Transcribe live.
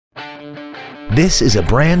This is a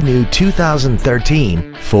brand new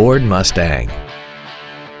 2013 Ford Mustang.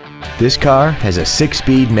 This car has a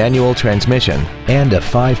 6-speed manual transmission and a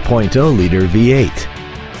 5.0-liter V8.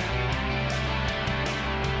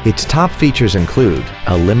 Its top features include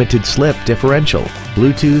a limited slip differential,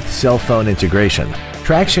 Bluetooth cell phone integration,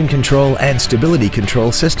 traction control and stability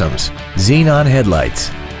control systems, xenon headlights,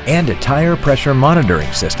 and a tire pressure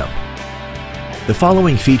monitoring system. The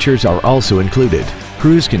following features are also included: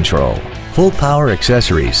 cruise control, full power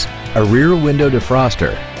accessories, a rear window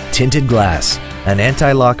defroster, tinted glass, an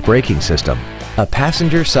anti-lock braking system, a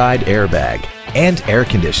passenger side airbag, and air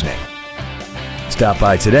conditioning. Stop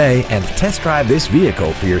by today and test drive this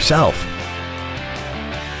vehicle for yourself.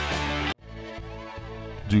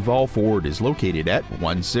 Duval Ford is located at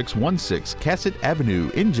 1616 Cassat Avenue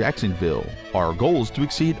in Jacksonville. Our goal is to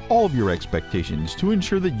exceed all of your expectations to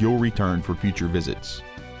ensure that you'll return for future visits.